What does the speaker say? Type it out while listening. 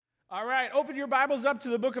All right, open your Bibles up to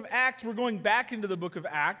the book of Acts. We're going back into the book of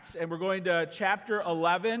Acts, and we're going to chapter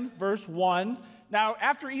 11, verse 1. Now,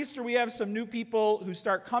 after Easter, we have some new people who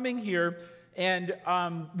start coming here, and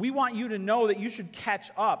we want you to know that you should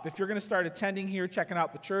catch up. If you're going to start attending here, checking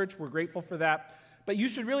out the church, we're grateful for that. But you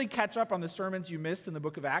should really catch up on the sermons you missed in the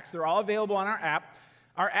book of Acts. They're all available on our app.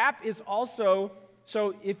 Our app is also,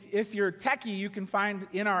 so if you're techie, you can find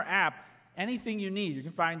in our app anything you need. You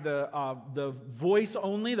can find the voice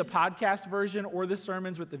only, the podcast version, or the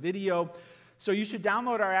sermons with the video. So you should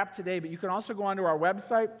download our app today, but you can also go onto our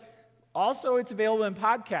website. Also, it's available in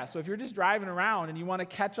podcasts. So if you're just driving around and you want to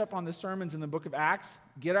catch up on the sermons in the book of Acts,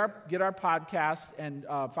 get our podcast and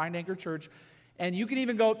find Anchor Church. And you can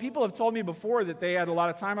even go, people have told me before that they had a lot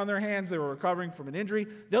of time on their hands, they were recovering from an injury.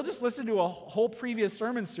 They'll just listen to a whole previous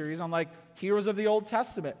sermon series on like heroes of the Old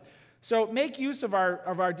Testament. So make use of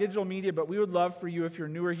our digital media, but we would love for you, if you're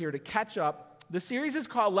newer here, to catch up. The series is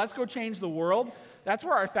called Let's Go Change the World. That's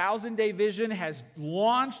where our 1,000-day vision has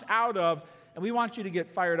launched out of, and we want you to get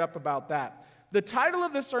fired up about that. The title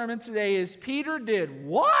of the sermon today is Peter Did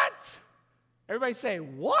What? Everybody say,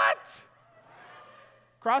 what?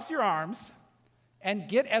 Cross your arms and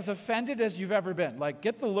get as offended as you've ever been. Like,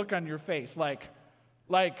 get the look on your face, like,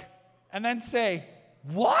 and then say,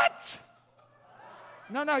 what?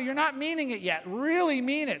 No, you're not meaning it yet. Really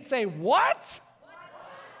mean it. Say, what?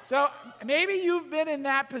 So maybe you've been in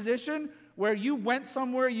that position where you went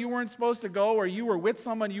somewhere you weren't supposed to go, or you were with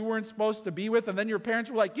someone you weren't supposed to be with, and then your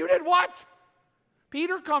parents were like, you did what?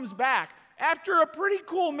 Peter comes back after a pretty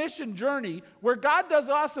cool mission journey where God does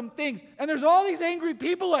awesome things, and there's all these angry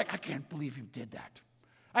people like, I can't believe you did that.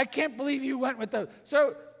 I can't believe you went with those.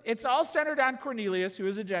 So it's all centered on Cornelius, who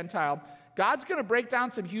is a Gentile. God's going to break down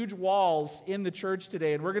some huge walls in the church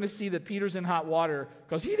today, and we're going to see that Peter's in hot water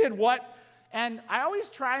because he did what? And I always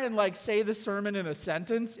try and say the sermon in a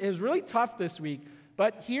sentence. It was really tough this week,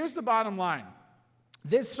 but here's the bottom line.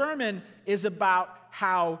 This sermon is about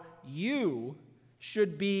how you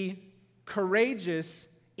should be courageous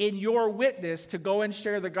in your witness to go and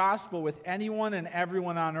share the gospel with anyone and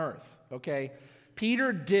everyone on earth, okay?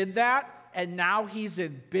 Peter did that, and now he's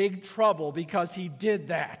in big trouble because he did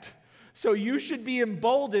that. So you should be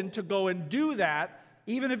emboldened to go and do that,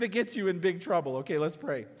 even if it gets you in big trouble. Okay, let's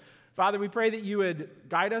pray. Father, we pray that you would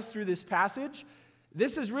guide us through this passage.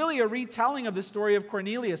 This is really a retelling of the story of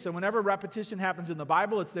Cornelius, and whenever repetition happens in the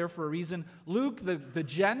Bible, it's there for a reason. Luke, the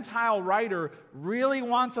Gentile writer, really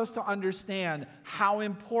wants us to understand how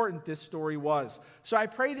important this story was. So I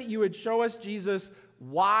pray that you would show us, Jesus,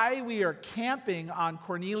 why we are camping on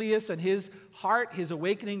Cornelius and his heart, his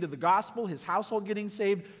awakening to the gospel, his household getting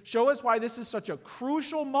saved. Show us why this is such a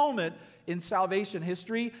crucial moment in salvation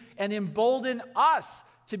history, and embolden us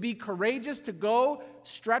to be courageous to go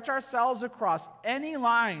stretch ourselves across any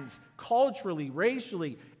lines, culturally,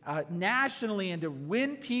 racially, nationally, and to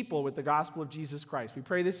win people with the gospel of Jesus Christ. We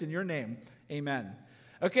pray this in your name. Amen.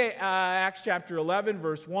 Okay, Acts chapter 11,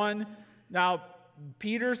 verse 1. Now,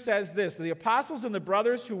 Peter says this, the apostles and the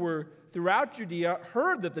brothers who were throughout Judea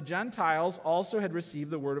heard that the Gentiles also had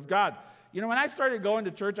received the word of God. You know, when I started going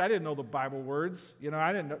to church, I didn't know the Bible words. You know,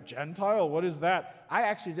 I didn't know, Gentile, what is that? I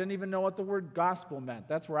actually didn't even know what the word gospel meant.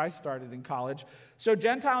 That's where I started in college. So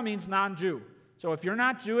Gentile means non-Jew. So if you're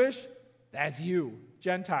not Jewish, that's you,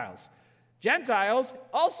 Gentiles. Gentiles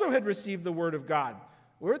also had received the word of God.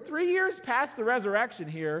 We're 3 years past the resurrection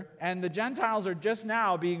here, and the Gentiles are just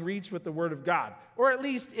now being reached with the word of God, or at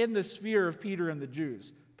least in the sphere of Peter and the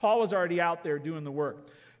Jews. Paul was already out there doing the work.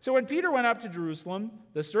 So when Peter went up to Jerusalem,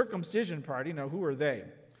 the circumcision party, now who are they?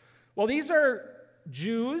 Well, these are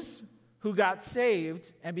Jews who got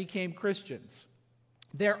saved and became Christians.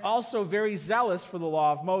 They're also very zealous for the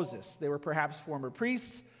law of Moses. They were perhaps former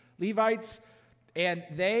priests, Levites, and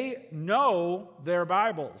they know their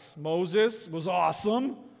Bibles. Moses was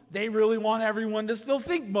awesome. They really want everyone to still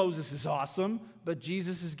think Moses is awesome, but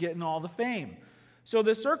Jesus is getting all the fame. So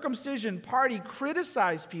the circumcision party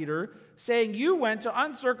criticized Peter, saying, you went to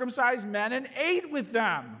uncircumcised men and ate with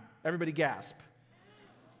them. Everybody gasp.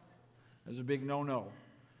 There's a big no-no.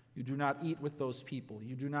 You do not eat with those people.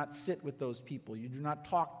 You do not sit with those people. You do not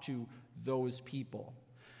talk to those people.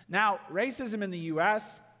 Now, racism in the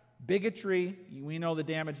U.S., bigotry, we know the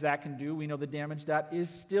damage that can do. We know the damage that is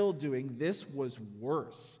still doing. This was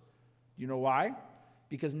worse. You know why?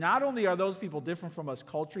 Because not only are those people different from us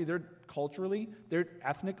culturally, they're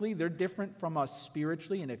ethnically, they're different from us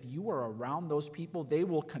spiritually. And if you are around those people, they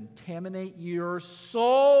will contaminate your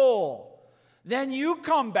soul. Then you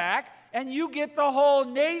come back and you get the whole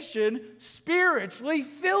nation spiritually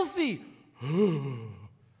filthy.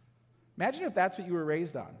 Imagine if that's what you were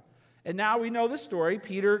raised on. And now we know the story.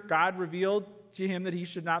 Peter, God revealed to him that he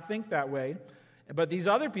should not think that way. But these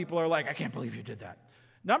other people are like, I can't believe you did that.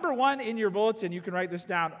 Number one in your bulletin, you can write this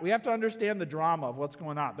down. We have to understand the drama of what's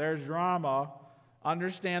going on. There's drama.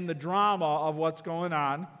 Understand the drama of what's going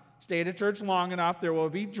on. Stay at church long enough, there will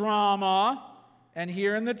be drama. And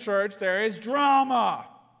here in the church, there is drama.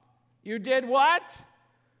 You did what?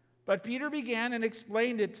 But Peter began and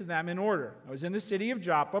explained it to them in order. I was in the city of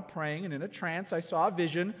Joppa praying, and in a trance I saw a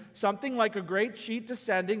vision, something like a great sheet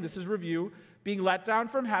descending, this is review, being let down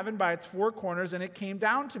from heaven by its four corners, and it came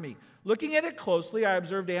down to me. Looking at it closely, I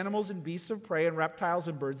observed animals and beasts of prey and reptiles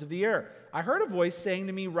and birds of the air. I heard a voice saying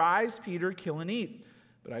to me, Rise, Peter, kill and eat.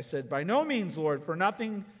 But I said, By no means, Lord, for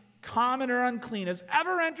nothing common or unclean has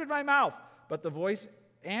ever entered my mouth. But the voice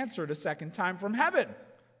answered a second time from heaven,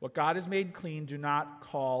 What God has made clean, do not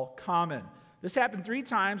call common. This happened 3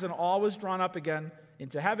 times, and all was drawn up again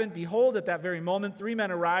into heaven. Behold, at that very moment, 3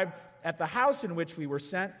 men arrived at the house in which we were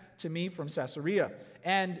sent to me from Caesarea.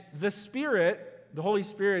 And the Spirit, the Holy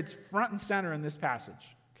Spirit's front and center in this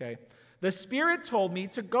passage, okay? The Spirit told me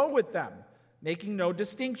to go with them, making no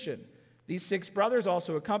distinction. These 6 brothers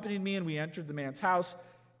also accompanied me, and we entered the man's house.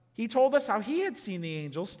 He told us how he had seen the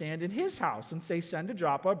angel stand in his house and say, Send to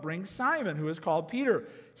Joppa, bring Simon, who is called Peter.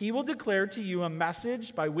 He will declare to you a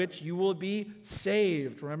message by which you will be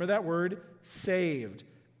saved. Remember that word, saved.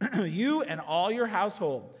 You and all your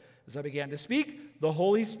household. As I began to speak, the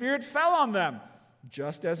Holy Spirit fell on them,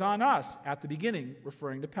 just as on us at the beginning,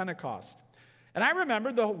 referring to Pentecost. And I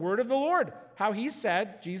remembered the word of the Lord, how he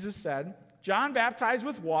said, Jesus said, John baptized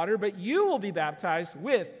with water, but you will be baptized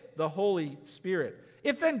with the Holy Spirit.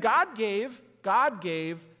 If then God gave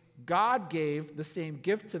the same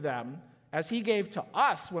gift to them as he gave to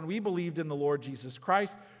us when we believed in the Lord Jesus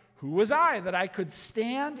Christ, who was I that I could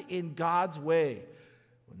stand in God's way?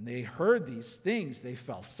 When they heard these things, they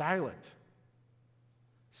fell silent.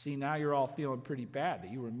 See, now you're all feeling pretty bad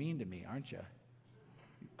that you were mean to me, aren't you?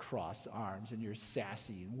 You crossed arms and you're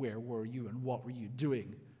sassy, and where were you and what were you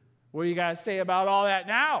doing? What do you got to say about all that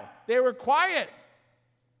now? They were quiet.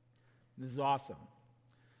 This is awesome.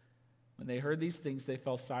 When they heard these things, they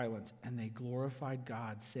fell silent, and they glorified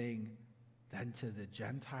God, saying, Then to the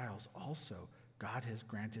Gentiles also God has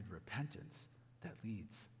granted repentance that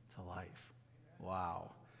leads to life.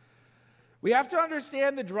 Wow. We have to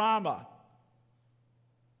understand the drama.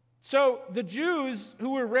 So the Jews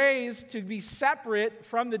who were raised to be separate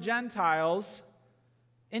from the Gentiles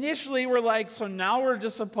initially were like, so now we're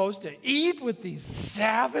just supposed to eat with these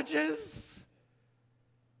savages?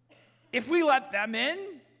 If we let them in,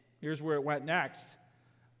 here's where it went next.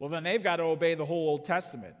 Well, then they've got to obey the whole Old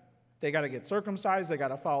Testament. They got to get circumcised. They got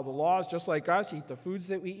to follow the laws, just like us, eat the foods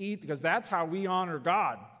that we eat, because that's how we honor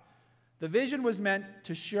God. The vision was meant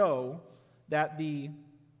to show that the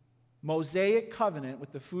Mosaic covenant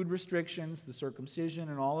with the food restrictions, the circumcision,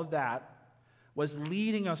 and all of that was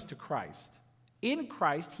leading us to Christ. In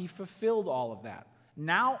Christ, he fulfilled all of that.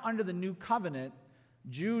 Now, under the new covenant,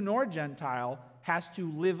 Jew nor Gentile has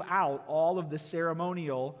to live out all of the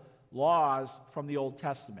ceremonial laws from the Old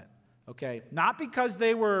Testament. Okay? Not because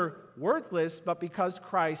they were worthless, but because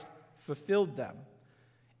Christ fulfilled them.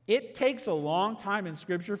 It takes a long time in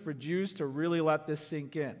Scripture for Jews to really let this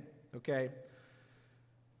sink in. Okay?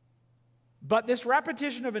 But this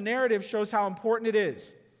repetition of a narrative shows how important it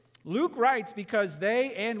is. Luke writes because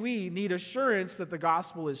they and we need assurance that the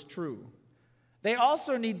gospel is true. They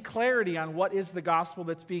also need clarity on what is the gospel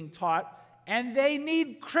that's being taught, and they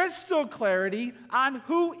need crystal clarity on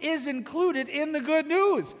who is included in the good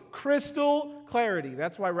news. Crystal clarity.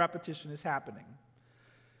 That's why repetition is happening.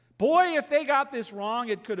 Boy, if they got this wrong,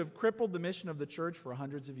 it could have crippled the mission of the church for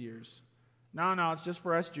hundreds of years. No, it's just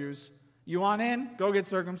for us Jews. You want in? Go get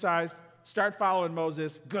circumcised. Start following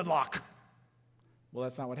Moses. Good luck. Well,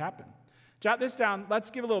 that's not what happened. Jot this down.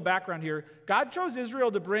 Let's give a little background here. God chose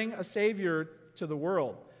Israel to bring a Savior to the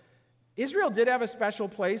world. Israel did have a special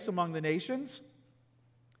place among the nations.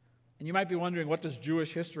 And you might be wondering, what does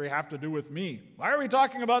Jewish history have to do with me? Why are we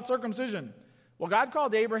talking about circumcision? Well, God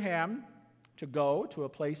called Abraham to go to a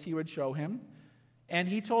place he would show him. And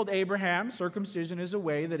he told Abraham circumcision is a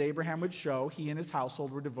way that Abraham would show he and his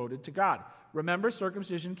household were devoted to God. Remember,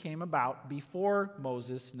 circumcision came about before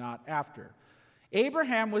Moses, not after.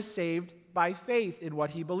 Abraham was saved by faith in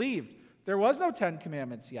what he believed. There was no 10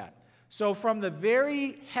 Commandments yet. So from the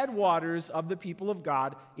very headwaters of the people of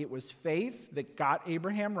God, it was faith that got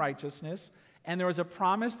Abraham righteousness, and there was a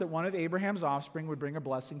promise that one of Abraham's offspring would bring a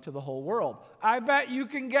blessing to the whole world. I bet you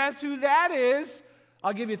can guess who that is.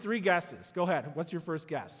 I'll give you 3 guesses. Go ahead. What's your first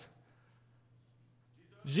guess?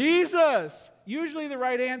 Jesus. Usually the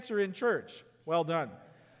right answer in church. Well done.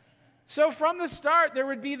 So from the start, there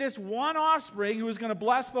would be this one offspring who was going to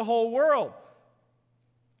bless the whole world.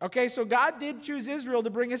 Okay, so God did choose Israel to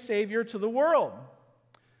bring a Savior to the world.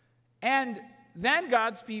 And then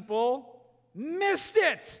God's people missed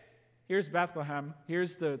it. Here's Bethlehem.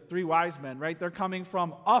 Here's the three wise men, right? They're coming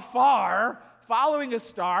from afar, following a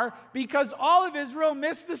star, because all of Israel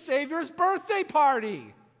missed the Savior's birthday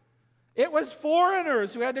party. It was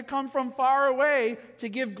foreigners who had to come from far away to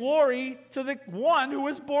give glory to the one who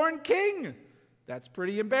was born king. That's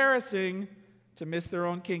pretty embarrassing to miss their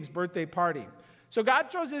own king's birthday party. So God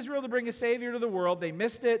chose Israel to bring a Savior to the world. They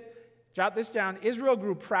missed it. Jot this down. Israel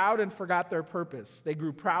grew proud and forgot their purpose. They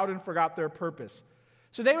grew proud and forgot their purpose.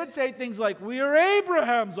 So they would say things like, we are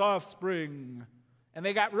Abraham's offspring. And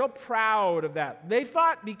they got real proud of that. They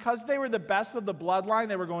thought because they were the best of the bloodline,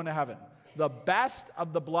 they were going to heaven. The best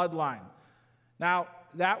of the bloodline. Now,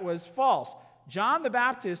 that was false. John the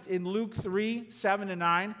Baptist in Luke 3,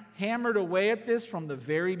 7-9, hammered away at this from the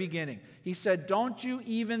very beginning. He said, don't you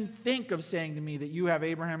even think of saying to me that you have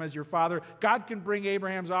Abraham as your father. God can bring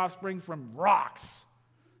Abraham's offspring from rocks.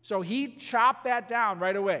 So he chopped that down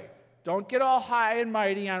right away. Don't get all high and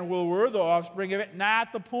mighty on, well, we're the offspring of it.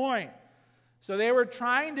 Not the point. So they were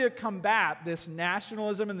trying to combat this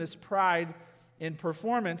nationalism and this pride in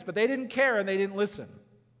performance, but they didn't care and they didn't listen.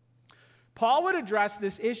 Paul would address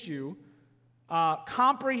this issue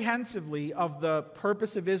comprehensively of the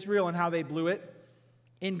purpose of Israel and how they blew it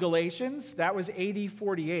in Galatians. That was AD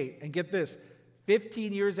 48. And get this,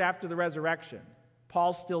 15 years after the resurrection,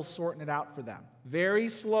 Paul's still sorting it out for them. Very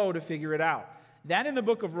slow to figure it out. Then in the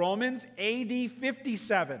book of Romans, AD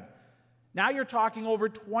 57. Now you're talking over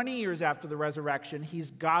 20 years after the resurrection.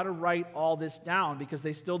 He's got to write all this down because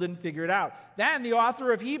they still didn't figure it out. Then the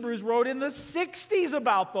author of Hebrews wrote in the 60s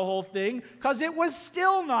about the whole thing because it was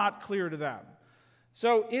still not clear to them.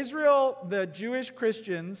 So Israel, the Jewish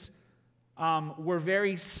Christians, were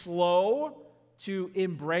very slow to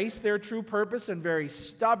embrace their true purpose and very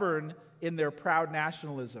stubborn in their proud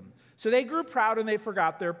nationalism. So they grew proud and they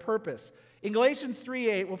forgot their purpose. In Galatians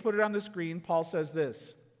 3:8, we'll put it on the screen, Paul says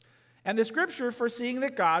this. And the scripture, foreseeing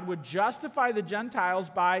that God would justify the Gentiles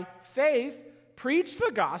by faith, preached the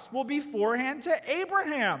gospel beforehand to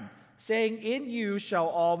Abraham, saying, in you shall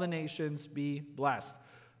all the nations be blessed.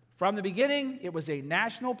 From the beginning, it was a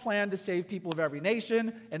national plan to save people of every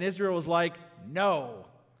nation, and Israel was like, no.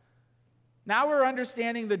 Now we're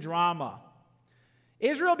understanding the drama.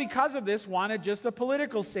 Israel, because of this, wanted just a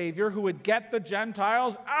political savior who would get the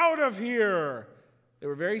Gentiles out of here. They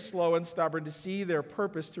were very slow and stubborn to see their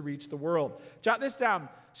purpose to reach the world. Jot this down.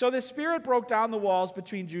 So the Spirit broke down the walls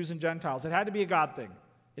between Jews and Gentiles. It had to be a God thing.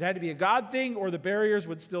 It had to be a God thing or the barriers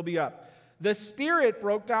would still be up. The Spirit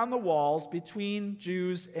broke down the walls between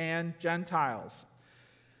Jews and Gentiles.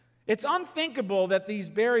 It's unthinkable that these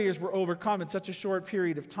barriers were overcome in such a short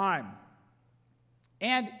period of time.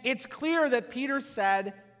 And it's clear that Peter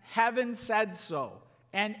said, heaven said so.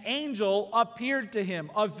 An angel appeared to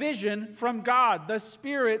him, a vision from God. The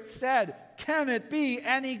Spirit said, can it be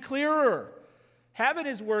any clearer? Heaven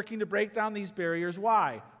is working to break down these barriers.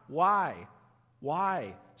 Why?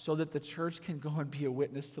 Why? So that the church can go and be a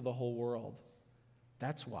witness to the whole world.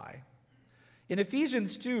 That's why. In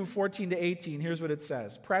Ephesians 2, 14-18, here's what it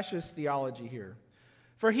says. Precious theology here.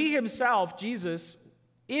 For he himself, Jesus,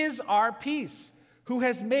 is our peace, who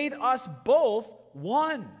has made us both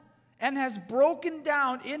one, and has broken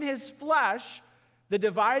down in his flesh the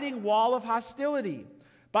dividing wall of hostility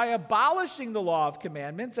by abolishing the law of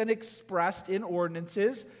commandments and expressed in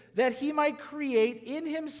ordinances, that he might create in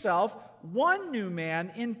himself one new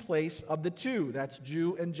man in place of the two. That's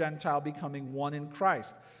Jew and Gentile becoming one in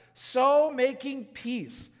Christ. So making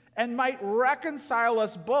peace, and might reconcile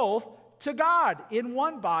us both to God in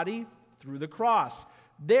one body through the cross,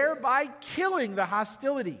 thereby killing the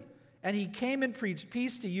hostility. And he came and preached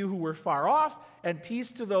peace to you who were far off, and peace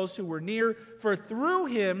to those who were near. For through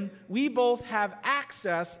him we both have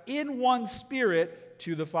access in one Spirit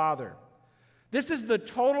to the Father. This is the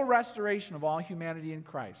total restoration of all humanity in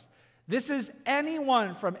Christ. This is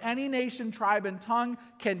anyone from any nation, tribe, and tongue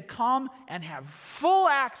can come and have full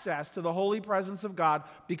access to the holy presence of God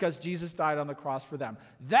because Jesus died on the cross for them.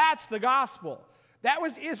 That's the gospel. That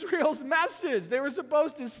was Israel's message. They were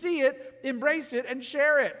supposed to see it, embrace it, and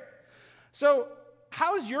share it. So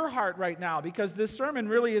how's your heart right now? Because this sermon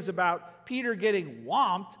really is about Peter getting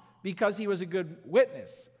whomped because he was a good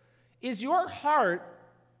witness. Is your heart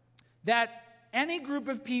that any group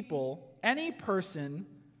of people, any person,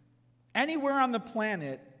 anywhere on the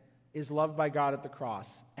planet is loved by God at the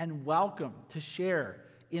cross and welcome to share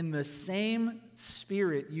in the same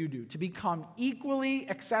spirit you do, to become equally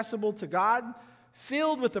accessible to God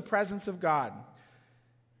filled with the presence of God.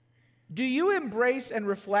 Do you embrace and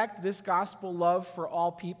reflect this gospel love for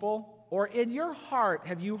all people? Or in your heart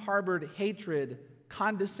have you harbored hatred,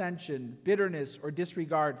 condescension, bitterness, or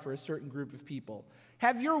disregard for a certain group of people?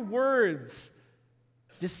 Have your words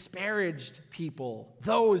disparaged people,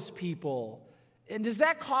 those people? And does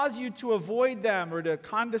that cause you to avoid them or to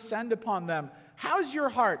condescend upon them? How's your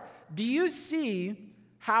heart? Do you see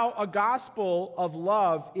how a gospel of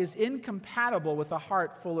love is incompatible with a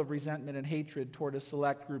heart full of resentment and hatred toward a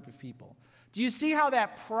select group of people? Do you see how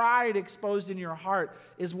that pride exposed in your heart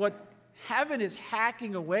is what heaven is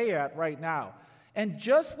hacking away at right now? And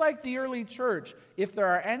just like the early church, if there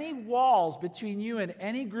are any walls between you and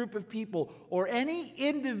any group of people or any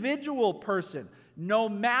individual person, no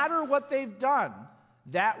matter what they've done,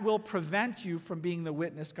 that will prevent you from being the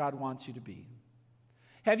witness God wants you to be.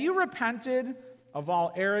 Have you repented of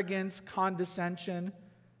all arrogance, condescension,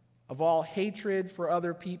 of all hatred for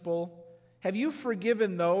other people? Have you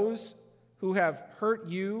forgiven those who have hurt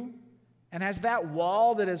you? And has that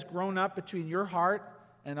wall that has grown up between your heart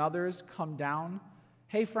and others come down?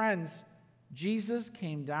 Hey friends, Jesus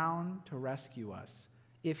came down to rescue us.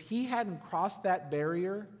 If he hadn't crossed that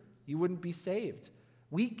barrier, you wouldn't be saved.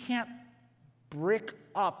 We can't brick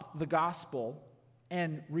up the gospel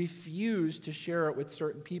and refuse to share it with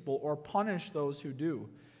certain people or punish those who do.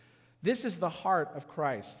 This is the heart of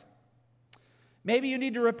Christ. Maybe you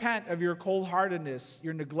need to repent of your cold-heartedness,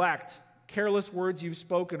 your neglect, careless words you've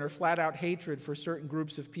spoken, or flat-out hatred for certain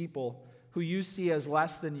groups of people who you see as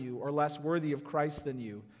less than you or less worthy of Christ than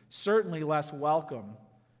you, certainly less welcome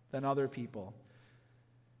than other people.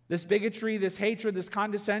 This bigotry, this hatred, this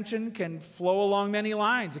condescension can flow along many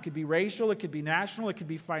lines. It could be racial, it could be national, it could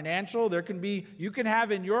be financial. You can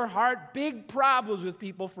have in your heart big problems with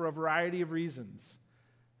people for a variety of reasons.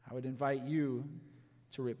 I would invite you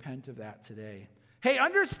to repent of that today. Hey,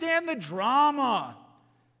 understand the drama.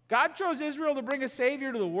 God chose Israel to bring a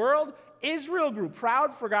Savior to the world. Israel grew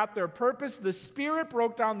proud, forgot their purpose. The Spirit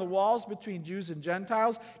broke down the walls between Jews and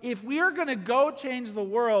Gentiles. If we are going to go change the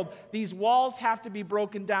world, these walls have to be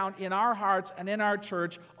broken down in our hearts and in our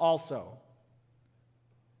church also.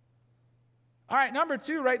 All right, number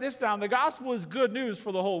 2, write this down. The gospel is good news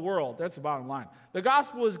for the whole world. That's the bottom line. The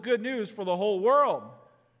gospel is good news for the whole world.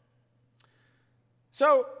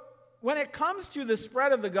 So, when it comes to the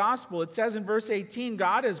spread of the gospel, it says in verse 18,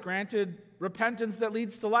 God has granted repentance that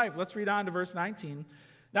leads to life. Let's read on to verse 19.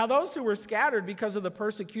 Now those who were scattered because of the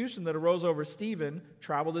persecution that arose over Stephen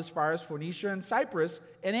traveled as far as Phoenicia and Cyprus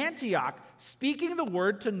and Antioch, speaking the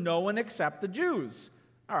word to no one except the Jews.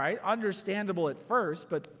 All right, understandable at first,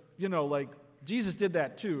 but Jesus did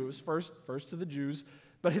that too. It was first to the Jews,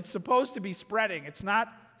 but it's supposed to be spreading. It's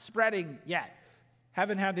not spreading yet.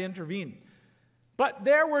 Heaven had to intervene. But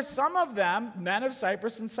there were some of them, men of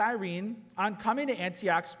Cyprus and Cyrene, on coming to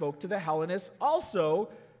Antioch, spoke to the Hellenists, also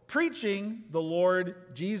preaching the Lord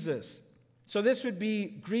Jesus. So this would be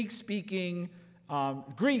Greek-speaking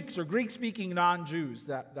Greeks or Greek-speaking non-Jews,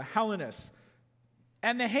 the Hellenists.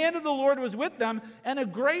 And the hand of the Lord was with them, and a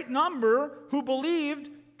great number who believed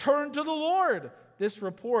turned to the Lord. This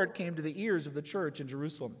report came to the ears of the church in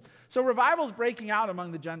Jerusalem. So revival is breaking out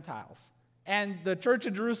among the Gentiles. And the church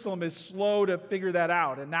in Jerusalem is slow to figure that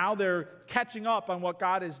out. And now they're catching up on what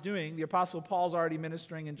God is doing. The Apostle Paul's already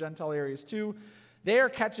ministering in Gentile areas too. They are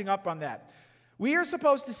catching up on that. We are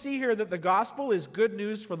supposed to see here that the gospel is good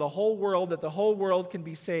news for the whole world, that the whole world can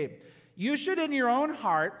be saved. You should in your own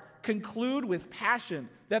heart conclude with passion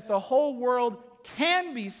that the whole world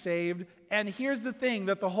can be saved. And here's the thing,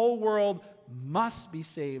 that the whole world must be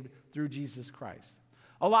saved through Jesus Christ.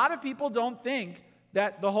 A lot of people don't think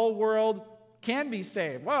that the whole world can be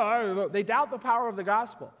saved. Well, they doubt the power of the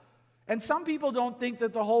gospel. And some people don't think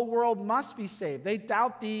that the whole world must be saved. They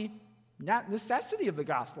doubt the necessity of the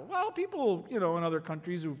gospel. Well, people, in other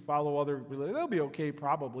countries who follow other religions, they'll be okay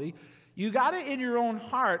probably. You got to, in your own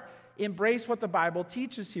heart, embrace what the Bible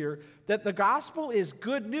teaches here, that the gospel is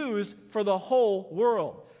good news for the whole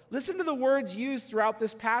world. Listen to the words used throughout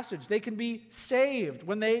this passage. They can be saved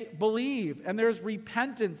when they believe, and there's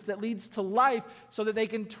repentance that leads to life so that they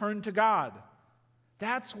can turn to God.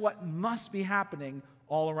 That's what must be happening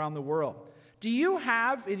all around the world. Do you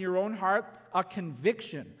have in your own heart a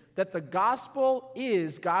conviction that the gospel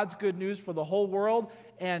is God's good news for the whole world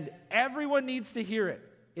and everyone needs to hear it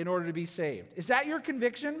in order to be saved? Is that your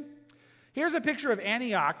conviction? Here's a picture of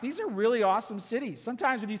Antioch. These are really awesome cities.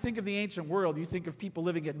 Sometimes when you think of the ancient world, you think of people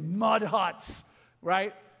living in mud huts,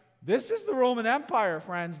 right? This is the Roman Empire,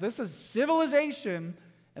 friends. This is civilization,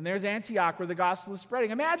 And there's Antioch where the gospel is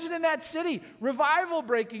spreading. Imagine in that city, revival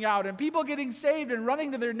breaking out and people getting saved and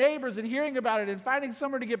running to their neighbors and hearing about it and finding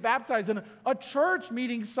somewhere to get baptized and a church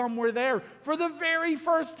meeting somewhere there for the very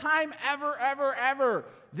first time ever, ever, ever.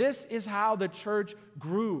 This is how the church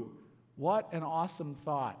grew. What an awesome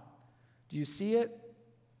thought. Do you see it?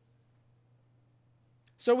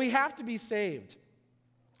 So we have to be saved.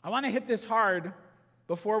 I want to hit this hard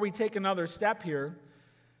before we take another step here,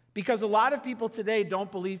 because a lot of people today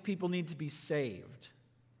don't believe people need to be saved.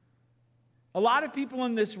 A lot of people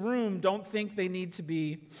in this room don't think they need to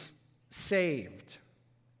be saved.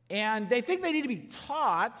 And they think they need to be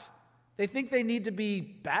taught. They think they need to be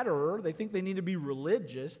better. They think they need to be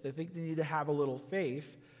religious. They think they need to have a little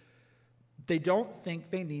faith. They don't think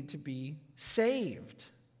they need to be saved.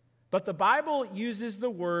 But the Bible uses the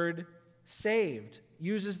word saved,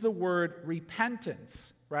 uses the word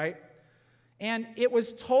repentance, right? And it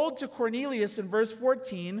was told to Cornelius in verse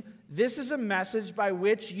 14, this is a message by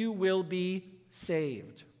which you will be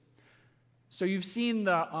saved. So you've seen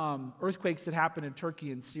the earthquakes that happened in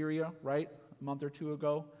Turkey and Syria, right? A month or two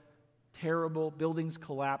ago. Terrible, buildings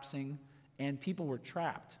collapsing, and people were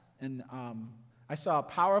trapped. And I saw a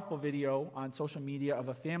powerful video on social media of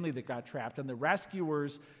a family that got trapped and the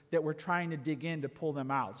rescuers that were trying to dig in to pull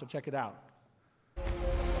them out. So check it out.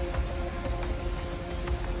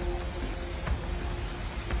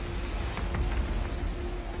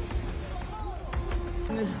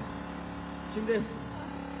 Şimdi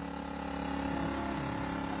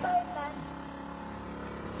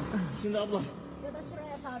Şimdi abla. Ya da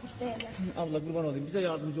şuraya sabitleyelim. Abla kurban olayım. Bize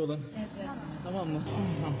yardımcı olun. Evet. Tamam mı?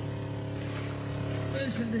 Tamam. Ben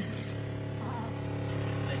şimdi.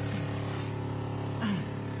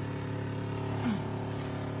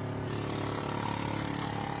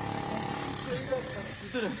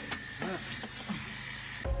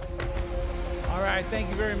 All right, thank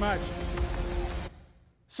you very much.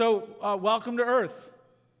 So, welcome to Earth.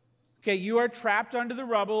 Okay, you are trapped under the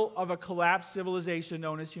rubble of a collapsed civilization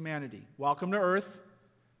known as humanity. Welcome to Earth.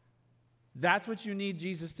 That's what you need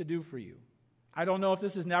Jesus to do for you. I don't know if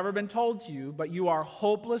this has never been told to you, but you are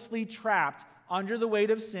hopelessly trapped under the weight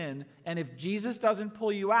of sin, and if Jesus doesn't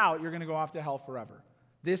pull you out, you're going to go off to hell forever.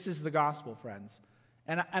 This is the gospel, friends.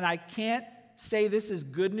 And I can't say this is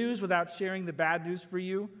good news without sharing the bad news for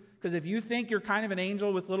you. Because if you think you're kind of an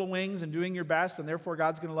angel with little wings and doing your best and therefore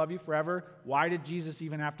God's going to love you forever, why did Jesus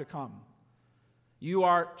even have to come? You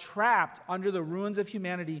are trapped under the ruins of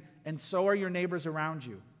humanity, and so are your neighbors around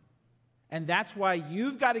you. And that's why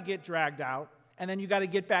you've got to get dragged out, and then you've got to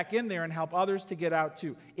get back in there and help others to get out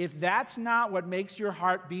too. If that's not what makes your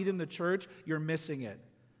heart beat in the church, you're missing it.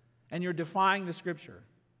 And you're defying the Scripture.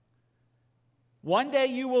 One day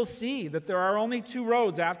you will see that there are only two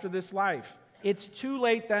roads after this life. It's too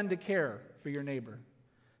late then to care for your neighbor.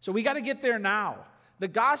 So we got to get there now. The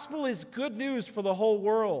gospel is good news for the whole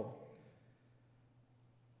world.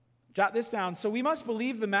 Jot this down. So we must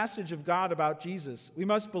believe the message of God about Jesus. We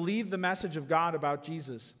must believe the message of God about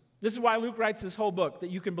Jesus. This is why Luke writes this whole book,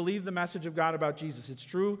 that you can believe the message of God about Jesus. It's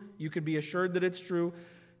true. You can be assured that it's true.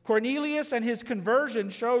 Cornelius and his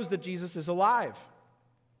conversion shows that Jesus is alive.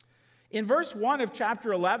 In verse 1 of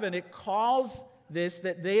chapter 11, it calls this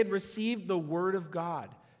that they had received the word of God.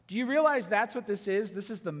 Do you realize that's what this is? This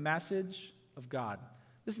is the message of God.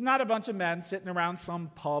 This is not a bunch of men sitting around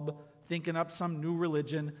some pub thinking up some new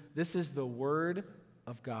religion. This is the word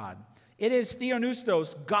of God. It is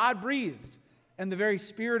theopneustos, God-breathed, and the very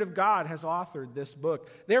Spirit of God has authored this book.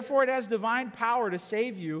 Therefore, it has divine power to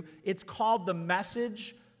save you. It's called the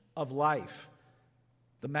message of life.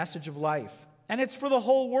 The message of life. And it's for the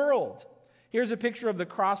whole world. Here's a picture of the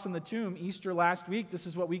cross and the tomb. Easter last week, this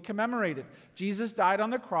is what we commemorated. Jesus died on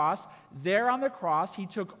the cross. There on the cross, he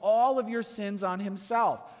took all of your sins on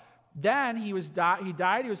himself. Then he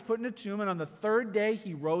died, he was put in a tomb, and on the third day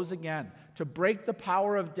he rose again to break the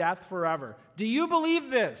power of death forever. Do you believe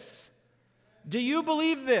this? Do you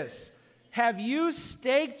believe this? Have you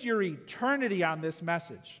staked your eternity on this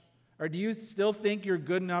message? Or do you still think you're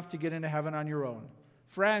good enough to get into heaven on your own?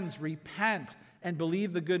 Friends, repent and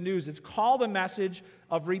believe the good news. It's called a message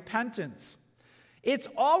of repentance. It's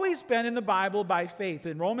always been in the Bible by faith.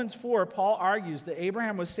 In Romans 4, Paul argues that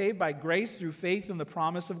Abraham was saved by grace through faith in the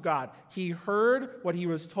promise of God. He heard what he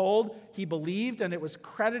was told, he believed, and it was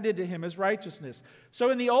credited to him as righteousness.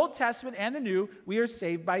 So in the Old Testament and the New, we are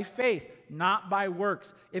saved by faith, not by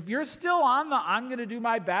works. If you're still on the I'm going to do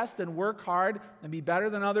my best and work hard and be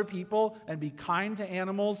better than other people and be kind to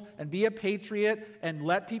animals and be a patriot and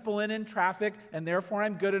let people in traffic and therefore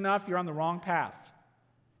I'm good enough, you're on the wrong path.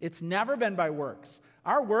 It's never been by works.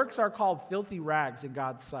 Our works are called filthy rags in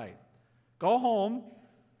God's sight. Go home,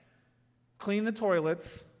 clean the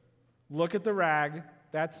toilets, look at the rag,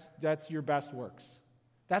 that's your best works.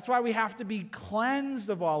 That's why we have to be cleansed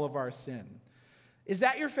of all of our sin. Is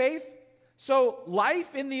that your faith? So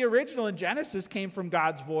life in the original in Genesis came from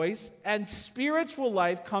God's voice, and spiritual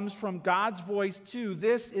life comes from God's voice too.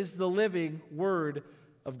 This is the living Word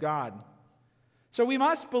of God. So we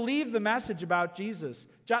must believe the message about Jesus.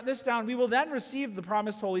 Jot this down. We will then receive the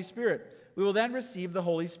promised Holy Spirit. We will then receive the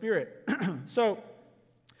Holy Spirit. So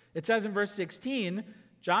it says in verse 16,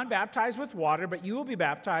 John baptized with water, but you will be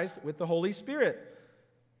baptized with the Holy Spirit.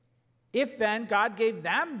 If then God gave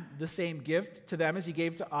them the same gift to them as he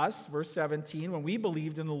gave to us, verse 17, when we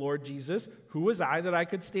believed in the Lord Jesus, who was I that I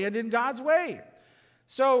could stand in God's way?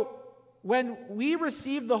 So when we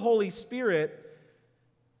receive the Holy Spirit,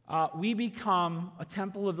 we become a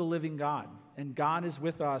temple of the living God, and God is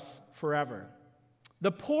with us forever.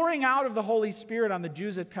 The pouring out of the Holy Spirit on the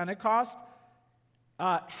Jews at Pentecost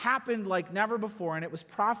happened like never before, and it was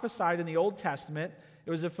prophesied in the Old Testament. It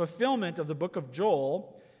was a fulfillment of the book of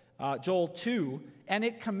Joel, Joel 2, and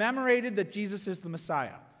it commemorated that Jesus is the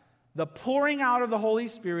Messiah. The pouring out of the Holy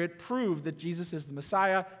Spirit proved that Jesus is the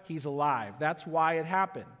Messiah. He's alive. That's why it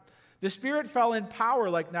happened. The Spirit fell in power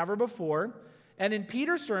like never before, and in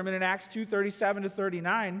Peter's sermon in Acts 2:37 to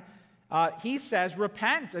 39, he says,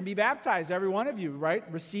 repent and be baptized, every one of you, right?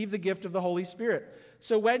 Receive the gift of the Holy Spirit.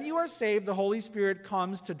 So when you are saved, the Holy Spirit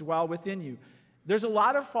comes to dwell within you. There's a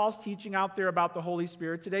lot of false teaching out there about the Holy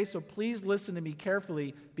Spirit today, so please listen to me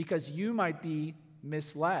carefully because you might be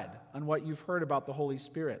misled on what you've heard about the Holy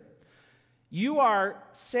Spirit. You are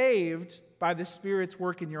saved by the Spirit's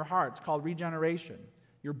work in your heart. It's called regeneration.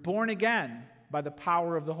 You're born again by the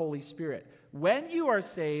power of the Holy Spirit. When you are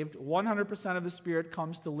saved, 100% of the Spirit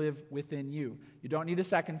comes to live within you. You don't need a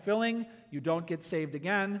second filling. You don't get saved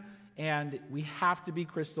again, and we have to be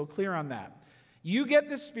crystal clear on that. You get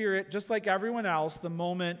the Spirit just like everyone else the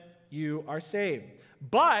moment you are saved.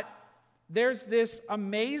 But there's this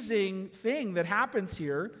amazing thing that happens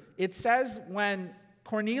here. It says when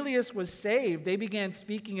Cornelius was saved, they began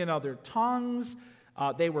speaking in other tongues.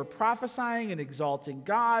 They were prophesying and exalting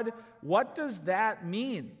God. What does that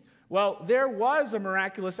mean? Well, there was a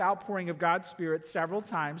miraculous outpouring of God's Spirit several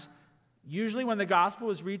times, usually when the gospel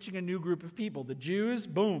was reaching a new group of people. The Jews,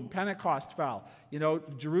 boom, Pentecost fell.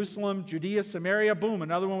 Jerusalem, Judea, Samaria, boom,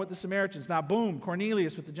 another one with the Samaritans. Now, boom,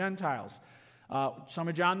 Cornelius with the Gentiles. Some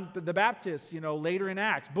of John the Baptist, later in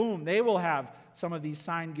Acts, boom, they will have some of these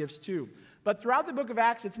sign gifts too. But throughout the book of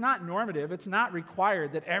Acts, it's not normative. It's not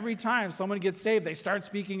required that every time someone gets saved, they start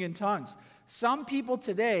speaking in tongues. Some people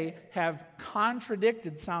today have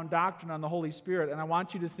contradicted sound doctrine on the Holy Spirit, and I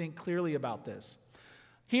want you to think clearly about this.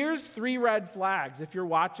 Here's 3 red flags. If you're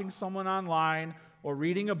watching someone online or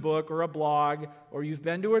reading a book or a blog or you've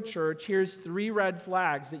been to a church, here's 3 red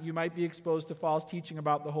flags that you might be exposed to false teaching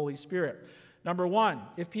about the Holy Spirit. Number 1,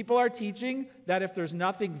 if people are teaching that if there's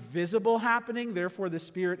nothing visible happening, therefore the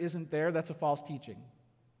Spirit isn't there, that's a false teaching.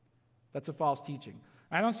 That's a false teaching.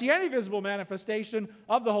 I don't see any visible manifestation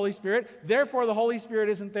of the Holy Spirit, therefore the Holy Spirit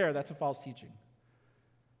isn't there. That's a false teaching.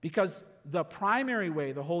 Because the primary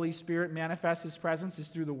way the Holy Spirit manifests His presence is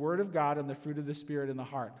through the Word of God and the fruit of the Spirit in the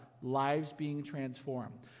heart, lives being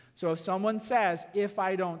transformed. So if someone says, if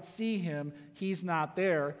I don't see Him, He's not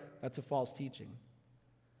there, that's a false teaching.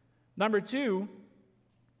 Number 2,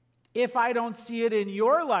 if I don't see it in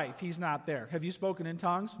your life, He's not there. Have you spoken in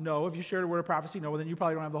tongues? No. Have you shared a word of prophecy? No. Well, then you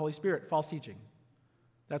probably don't have the Holy Spirit. False teaching.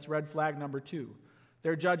 That's red flag number 2.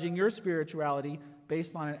 They're judging your spirituality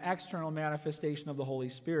based on an external manifestation of the Holy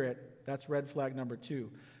Spirit. That's red flag number 2.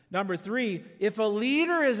 Number 3, if a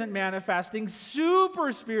leader isn't manifesting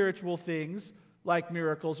super spiritual things like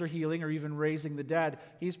miracles or healing or even raising the dead,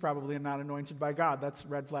 he's probably not anointed by God. That's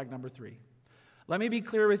red flag number 3. Let me be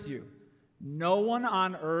clear with you. No one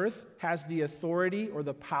on earth has the authority or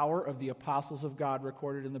the power of the apostles of God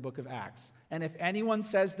recorded in the book of Acts. And if anyone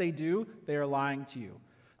says they do, they are lying to you.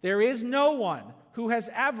 There is no one who has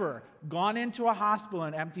ever gone into a hospital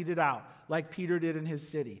and emptied it out like Peter did in his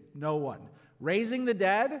city. No one. Raising the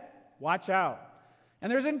dead? Watch out.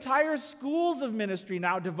 And there's entire schools of ministry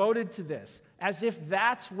now devoted to this, as if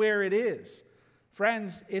that's where it is.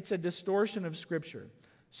 Friends, it's a distortion of Scripture.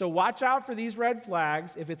 So watch out for these red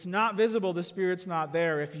flags. If it's not visible, the Spirit's not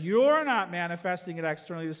there. If you're not manifesting it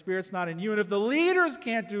externally, the Spirit's not in you. And if the leaders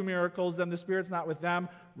can't do miracles, then the Spirit's not with them.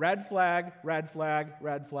 Red flag, red flag,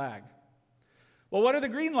 red flag. Well, what are the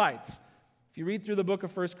green lights? If you read through the book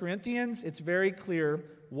of 1 Corinthians, it's very clear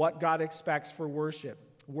what God expects for worship.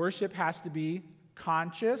 Worship has to be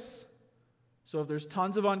conscious. So if there's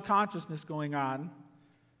tons of unconsciousness going on,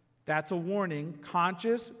 That's a warning.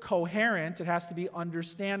 Conscious, coherent, it has to be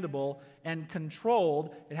understandable, and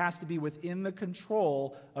controlled, it has to be within the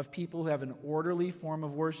control of people who have an orderly form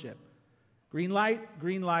of worship. Green light,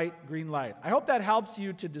 green light, green light. I hope that helps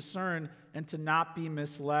you to discern and to not be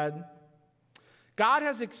misled. God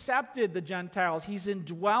has accepted the Gentiles. He's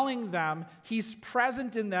indwelling them. He's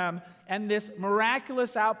present in them. And this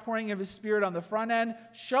miraculous outpouring of His Spirit on the front end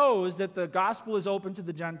shows that the gospel is open to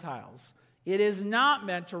the Gentiles. It is not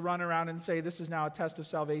meant to run around and say this is now a test of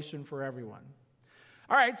salvation for everyone.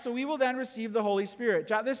 All right, so we will then receive the Holy Spirit.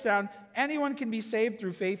 Jot this down. Anyone can be saved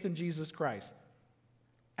through faith in Jesus Christ.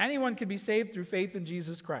 Anyone can be saved through faith in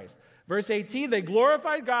Jesus Christ. Verse 18, they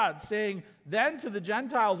glorified God, saying, then to the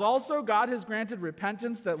Gentiles also God has granted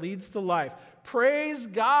repentance that leads to life. Praise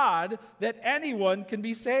God that anyone can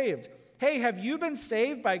be saved. Hey, have you been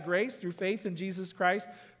saved by grace through faith in Jesus Christ?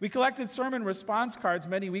 We collected sermon response cards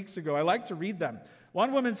many weeks ago. I like to read them.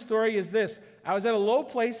 One woman's story is this. I was at a low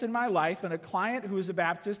place in my life, and a client who is a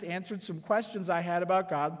Baptist answered some questions I had about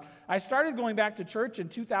God. I started going back to church in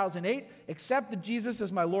 2008, accepted Jesus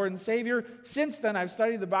as my Lord and Savior. Since then, I've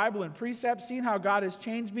studied the Bible in precept, seen how God has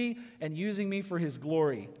changed me and using me for His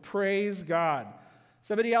glory. Praise God.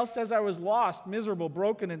 Somebody else says I was lost, miserable,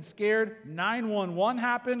 broken, and scared. 9/11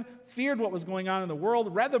 happened, feared what was going on in the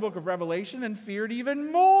world, read the book of Revelation, and feared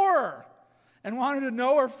even more, and wanted to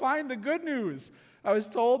know or find the good news. I was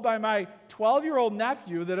told by my 12-year-old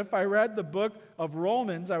nephew that if I read the book of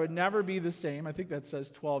Romans, I would never be the same. I think that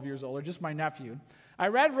says 12 years old, or just my nephew. I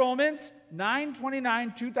read Romans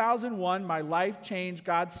 9/29/2001. My life changed.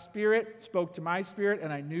 God's Spirit spoke to my spirit,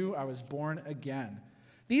 and I knew I was born again.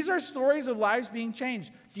 These are stories of lives being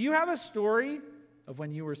changed. Do you have a story of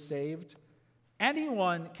when you were saved?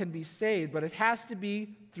 Anyone can be saved, but it has to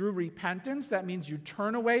be through repentance. That means you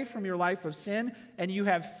turn away from your life of sin and you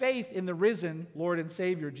have faith in the risen Lord and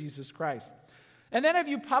Savior, Jesus Christ. And then have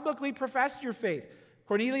you publicly professed your faith?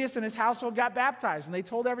 Cornelius and his household got baptized and they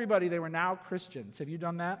told everybody they were now Christians. Have you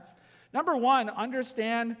done that? Number one,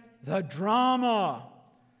 understand the drama.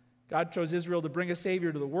 God chose Israel to bring a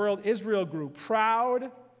Savior to the world. Israel grew proud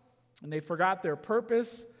and they forgot their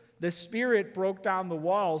purpose. The Spirit broke down the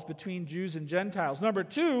walls between Jews and Gentiles. Number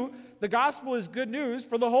two, the gospel is good news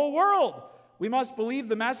for the whole world. We must believe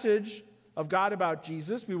the message of God about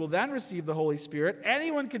Jesus. We will then receive the Holy Spirit.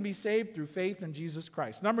 Anyone can be saved through faith in Jesus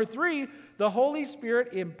Christ. Number three, the Holy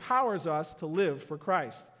Spirit empowers us to live for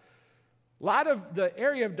Christ. A lot of the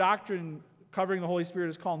area of doctrine covering the Holy Spirit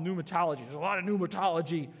is called pneumatology. There's a lot of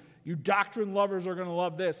pneumatology. You doctrine lovers are going to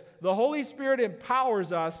love this. The Holy Spirit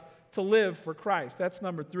empowers us to live for Christ. That's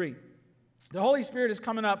number three. The Holy Spirit is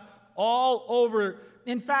coming up all over.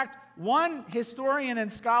 In fact, one historian and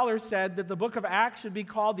scholar said that the book of Acts should be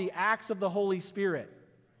called the Acts of the Holy Spirit.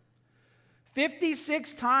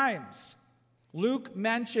 56 times Luke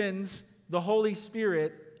mentions the Holy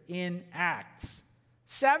Spirit in Acts.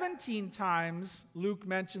 17 times Luke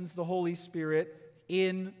mentions the Holy Spirit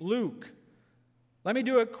in Luke. Let me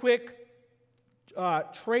do a quick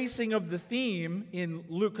tracing of the theme in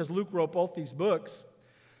Luke, because Luke wrote both these books.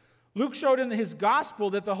 Luke showed in his gospel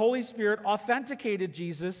that the Holy Spirit authenticated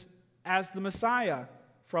Jesus as the Messiah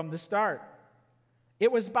from the start.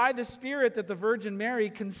 It was by the Spirit that the Virgin Mary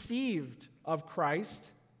conceived of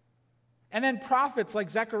Christ. And then prophets like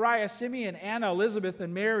Zechariah, Simeon, Anna, Elizabeth,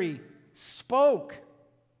 and Mary spoke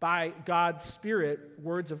by God's Spirit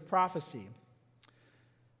words of prophecy.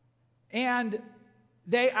 And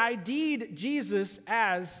they ID'd Jesus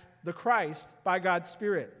as the Christ by God's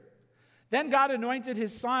Spirit. Then God anointed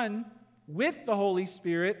His Son with the Holy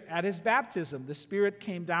Spirit at His baptism. The Spirit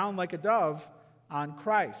came down like a dove on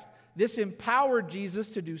Christ. This empowered Jesus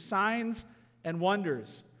to do signs and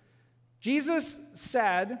wonders. Jesus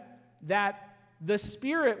said that the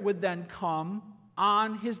Spirit would then come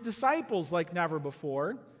on His disciples like never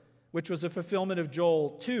before, which was a fulfillment of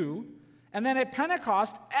Joel 2. And then at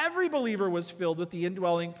Pentecost, every believer was filled with the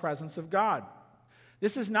indwelling presence of God.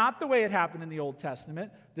 This is not the way it happened in the Old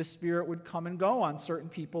Testament. The Spirit would come and go on certain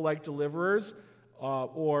people like deliverers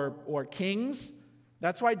or kings.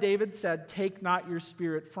 That's why David said, "Take not your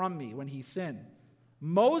Spirit from me," when he sinned.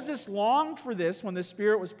 Moses longed for this when the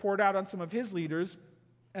Spirit was poured out on some of his leaders,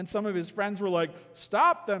 and some of his friends were like,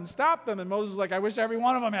 stop them. And Moses was like, I wish every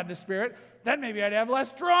one of them had the Spirit. Then maybe I'd have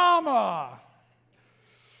less drama.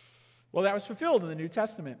 Well, that was fulfilled in the New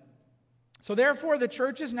Testament. So therefore, the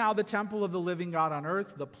church is now the temple of the living God on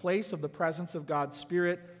earth, the place of the presence of God's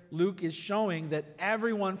Spirit. Luke is showing that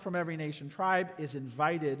everyone from every nation, tribe is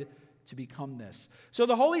invited to become this. So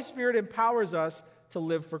the Holy Spirit empowers us to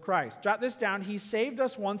live for Christ. Jot this down. He saved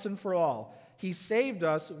us once and for all. He saved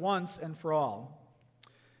us once and for all.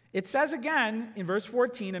 It says again in verse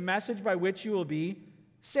 14, a message by which you will be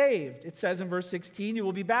saved. It says in verse 16, you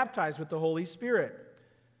will be baptized with the Holy Spirit.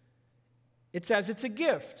 It says it's a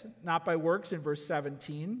gift, not by works in verse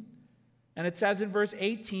 17. And it says in verse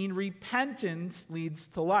 18, repentance leads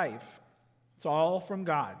to life. It's all from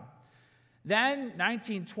God. Then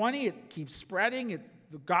 19:20, it keeps spreading.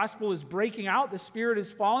 The gospel is breaking out. The Spirit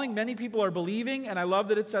is falling. Many people are believing. And I love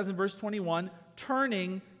that it says in verse 21,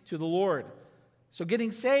 turning to the Lord. So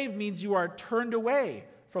getting saved means you are turned away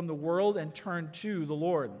from the world and turned to the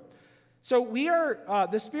Lord. So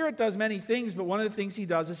the Spirit does many things, but one of the things He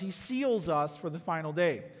does is He seals us for the final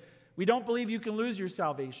day. We don't believe you can lose your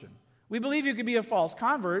salvation. We believe you could be a false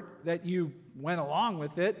convert, that you went along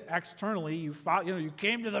with it externally. You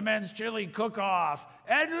came to the men's chili cook-off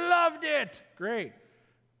and loved it. Great.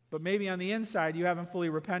 But maybe on the inside, you haven't fully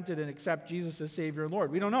repented and accept Jesus as Savior and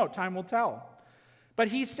Lord. We don't know. Time will tell. But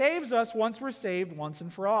He saves us once we're saved, once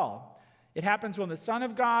and for all. It happens when the Son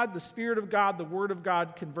of God, the Spirit of God, the Word of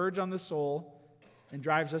God converge on the soul and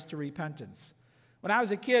drives us to repentance. When I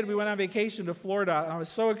was a kid, we went on vacation to Florida, and I was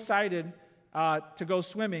so excited to go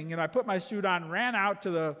swimming. And I put my suit on, ran out to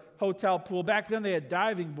the hotel pool. Back then, they had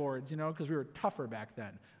diving boards, because we were tougher back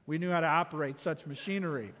then. We knew how to operate such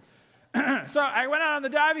machinery. So I went out on the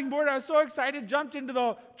diving board. I was so excited, jumped into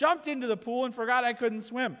the pool, and forgot I couldn't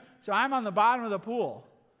swim. So I'm on the bottom of the pool.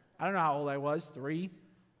 I don't know how old I was, 3.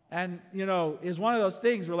 And, it was one of those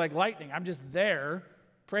things where, like lightning, I'm just there.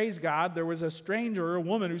 Praise God. There was a stranger, a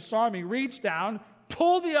woman who saw me, reached down,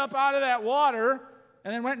 pulled me up out of that water,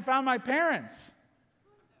 and then went and found my parents.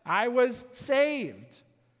 I was saved.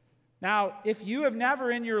 Now, if you have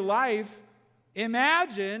never in your life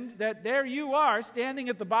imagined that there you are standing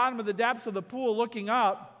at the bottom of the depths of the pool looking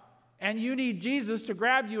up, and you need Jesus to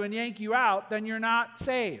grab you and yank you out, then you're not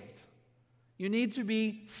saved. You need to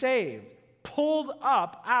be saved, pulled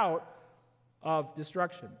up out of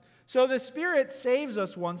destruction. So the Spirit saves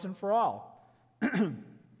us once and for all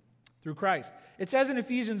through Christ. It says in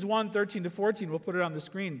Ephesians 1:13-14, we'll put it on the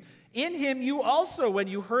screen, in Him you also, when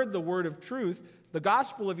you heard the word of truth, the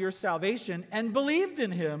gospel of your salvation, and believed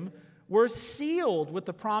in Him, were sealed with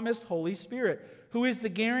the promised Holy Spirit, who is the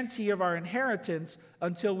guarantee of our inheritance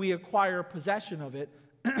until we acquire possession of it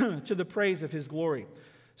to the praise of His glory.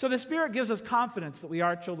 So the Spirit gives us confidence that we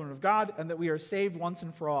are children of God and that we are saved once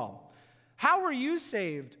and for all. How were you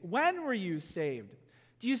saved? When were you saved?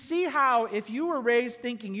 Do you see how if you were raised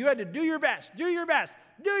thinking you had to do your best, do your best,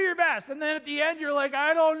 do your best, and then at the end you're like,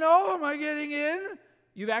 I don't know, am I getting in?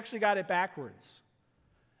 You've actually got it backwards.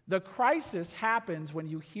 The crisis happens when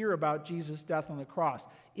you hear about Jesus' death on the cross.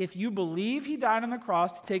 If you believe He died on the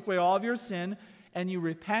cross to take away all of your sin, and you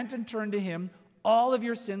repent and turn to Him, all of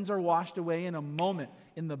your sins are washed away in a moment.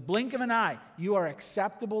 In the blink of an eye, you are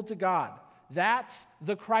acceptable to God. That's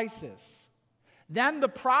the crisis. Then the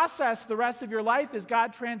process the rest of your life is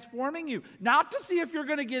God transforming you, not to see if you're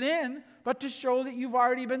going to get in, but to show that you've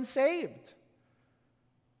already been saved.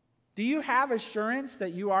 Do you have assurance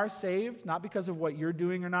that you are saved, not because of what you're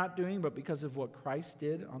doing or not doing, but because of what Christ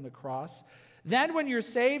did on the cross? Then when you're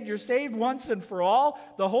saved once and for all.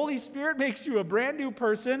 The Holy Spirit makes you a brand new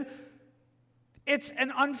person. It's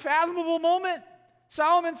an unfathomable moment.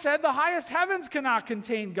 Solomon said the highest heavens cannot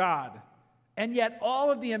contain God. And yet all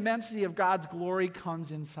of the immensity of God's glory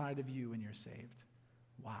comes inside of you when you're saved.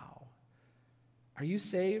 Wow. Are you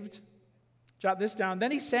saved? Jot this down.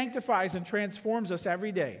 Then He sanctifies and transforms us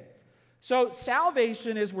every day. So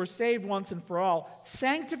salvation is we're saved once and for all.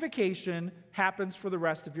 Sanctification happens for the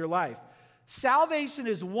rest of your life. Salvation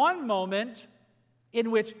is one moment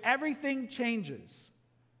in which everything changes.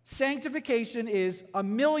 Sanctification is a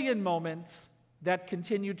million moments that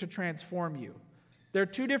continue to transform you. They're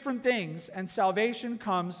two different things, and salvation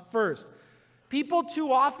comes first. People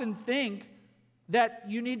too often think that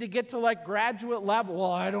you need to get to like graduate level.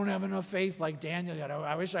 Well, I don't have enough faith like Daniel yet.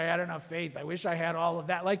 I wish I had enough faith. I wish I had all of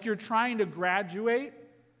that. Like you're trying to graduate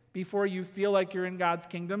before you feel like you're in God's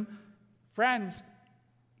kingdom. Friends,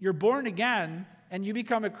 you're born again and you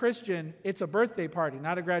become a Christian. It's a birthday party,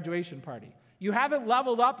 not a graduation party. You haven't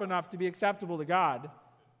leveled up enough to be acceptable to God.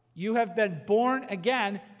 You have been born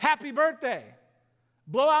again. Happy birthday.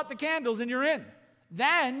 Blow out the candles and you're in.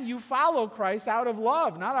 Then you follow Christ out of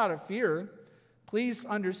love, not out of fear. Please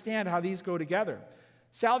understand how these go together.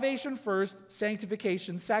 Salvation first,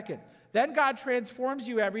 sanctification second. Then God transforms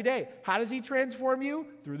you every day. How does He transform you?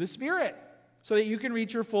 Through the Spirit, so that you can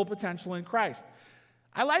reach your full potential in Christ.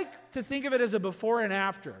 I like to think of it as a before and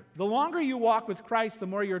after. The longer you walk with Christ, the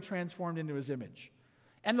more you're transformed into His image.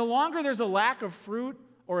 And the longer there's a lack of fruit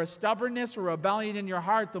or a stubbornness or rebellion in your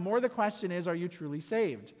heart, the more the question is, are you truly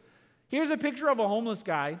saved? Here's a picture of a homeless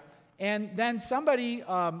guy, and then somebody,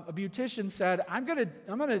 a beautician, said, I'm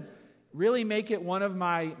gonna really make it one of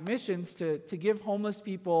my missions to give homeless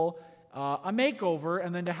people a makeover,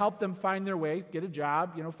 and then to help them find their way, get a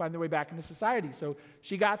job, find their way back into society. So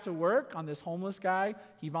she got to work on this homeless guy.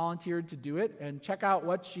 He volunteered to do it, and check out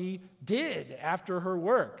what she did after her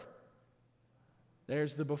work.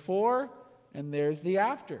 There's the before, and there's the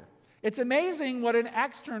after. It's amazing what an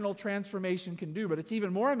external transformation can do, but it's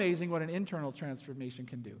even more amazing what an internal transformation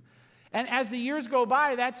can do. And as the years go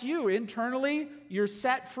by, that's you. Internally, you're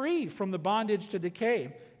set free from the bondage to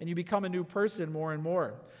decay, and you become a new person more and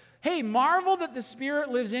more. Hey, marvel that the Spirit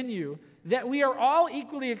lives in you, that we are all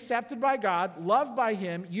equally accepted by God, loved by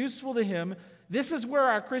Him, useful to Him. This is where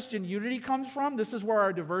our Christian unity comes from. This is where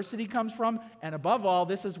our diversity comes from. And above all,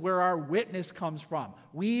 this is where our witness comes from.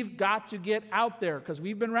 We've got to get out there because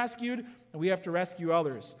we've been rescued and we have to rescue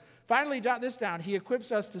others. Finally, jot this down. He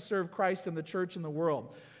equips us to serve Christ in the church and the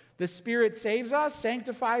world. The Spirit saves us,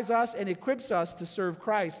 sanctifies us, and equips us to serve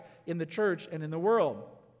Christ in the church and in the world.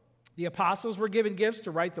 The apostles were given gifts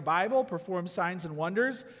to write the Bible, perform signs and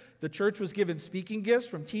wonders. The church was given speaking gifts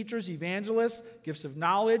from teachers, evangelists, gifts of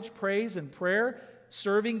knowledge, praise, and prayer,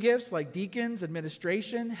 serving gifts like deacons,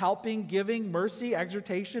 administration, helping, giving, mercy,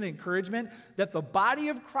 exhortation, encouragement, that the body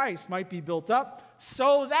of Christ might be built up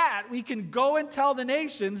so that we can go and tell the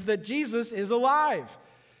nations that Jesus is alive.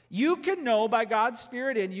 You can know by God's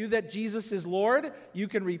Spirit in you that Jesus is Lord. You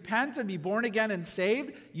can repent and be born again and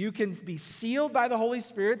saved. You can be sealed by the Holy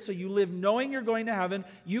Spirit so you live knowing you're going to heaven.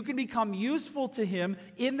 You can become useful to Him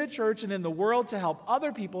in the church and in the world to help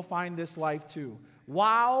other people find this life too.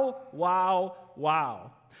 Wow, wow,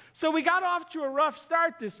 wow. So we got off to a rough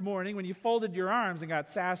start this morning when you folded your arms and got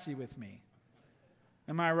sassy with me.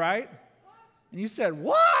 Am I right? And you said,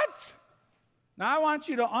 "What?" Now I want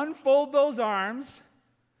you to unfold those arms,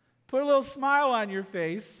 put a little smile on your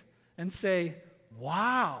face, and say,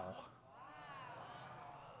 "Wow.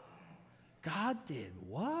 God did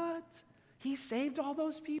what? He saved all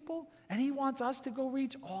those people, and He wants us to go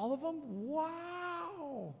reach all of them?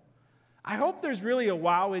 Wow." I hope there's really a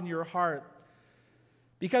wow in your heart,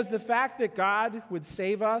 because the fact that God would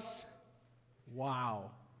save us,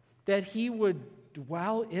 wow. That He would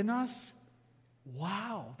dwell in us,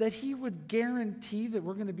 wow. That He would guarantee that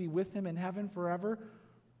we're going to be with Him in heaven forever,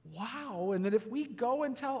 wow. And that if we go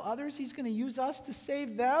and tell others, He's going to use us to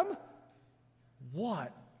save them,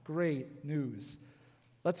 what great news.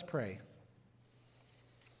 Let's pray.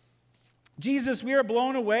 Jesus, we are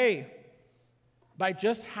blown away by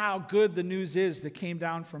just how good the news is that came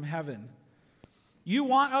down from heaven. You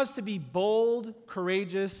want us to be bold,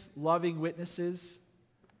 courageous, loving witnesses,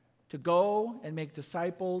 to go and make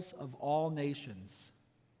disciples of all nations.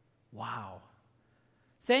 Wow.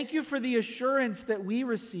 Thank you for the assurance that we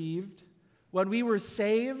received when we were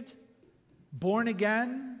saved, born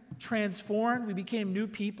again, transformed. We became new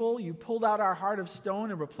people. You pulled out our heart of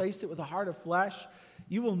stone and replaced it with a heart of flesh.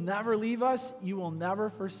 You will never leave us. You will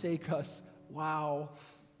never forsake us. Wow,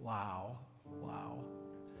 wow, wow.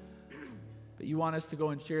 But you want us to go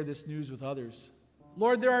and share this news with others.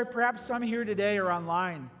 Lord, there are perhaps some here today or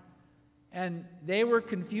online, and they were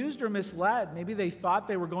confused or misled. Maybe they thought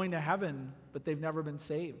they were going to heaven, but they've never been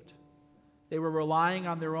saved. They were relying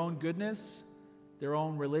on their own goodness, their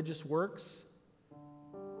own religious works,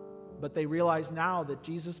 but they realize now that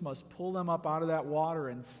Jesus must pull them up out of that water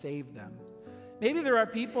and save them. Maybe there are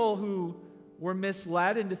people who were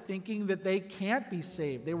misled into thinking that they can't be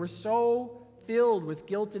saved. They were so filled with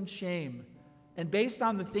guilt and shame, and based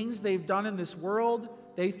on the things they've done in this world,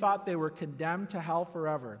 they thought they were condemned to hell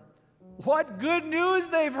forever. What good news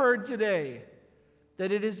they've heard today!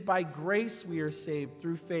 That it is by grace we are saved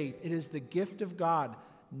through faith. It is the gift of God,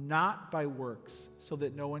 not by works, so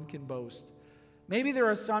that no one can boast. Maybe there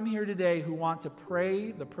are some here today who want to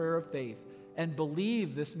pray the prayer of faith and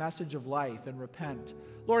believe this message of life and repent.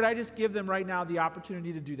 Lord, I just give them right now the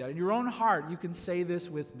opportunity to do that. In your own heart, you can say this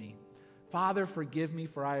with me. Father, forgive me,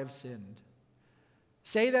 for I have sinned.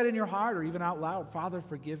 Say that in your heart or even out loud. Father,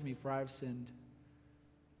 forgive me, for I have sinned.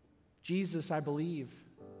 Jesus, I believe.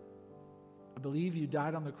 I believe you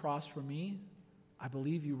died on the cross for me. I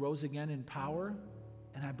believe you rose again in power.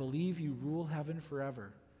 And I believe you rule heaven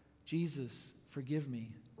forever. Jesus, forgive me.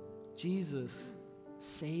 Jesus,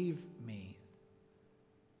 save me.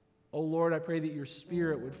 Oh Lord, I pray that your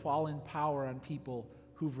Spirit would fall in power on people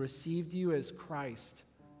who've received you as Christ.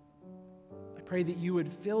 I pray that you would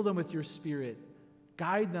fill them with your Spirit.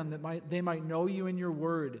 Guide them that they might know you in your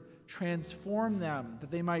word. Transform them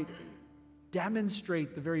that they might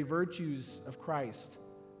demonstrate the very virtues of Christ.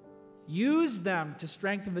 Use them to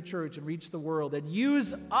strengthen the church and reach the world, and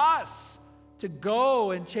use us to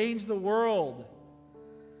go and change the world.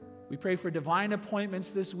 We pray for divine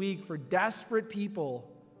appointments this week for desperate people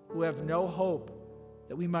who have no hope,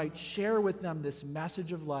 that we might share with them this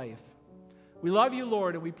message of life. We love you,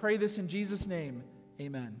 Lord, and we pray this in Jesus' name.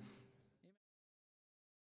 Amen.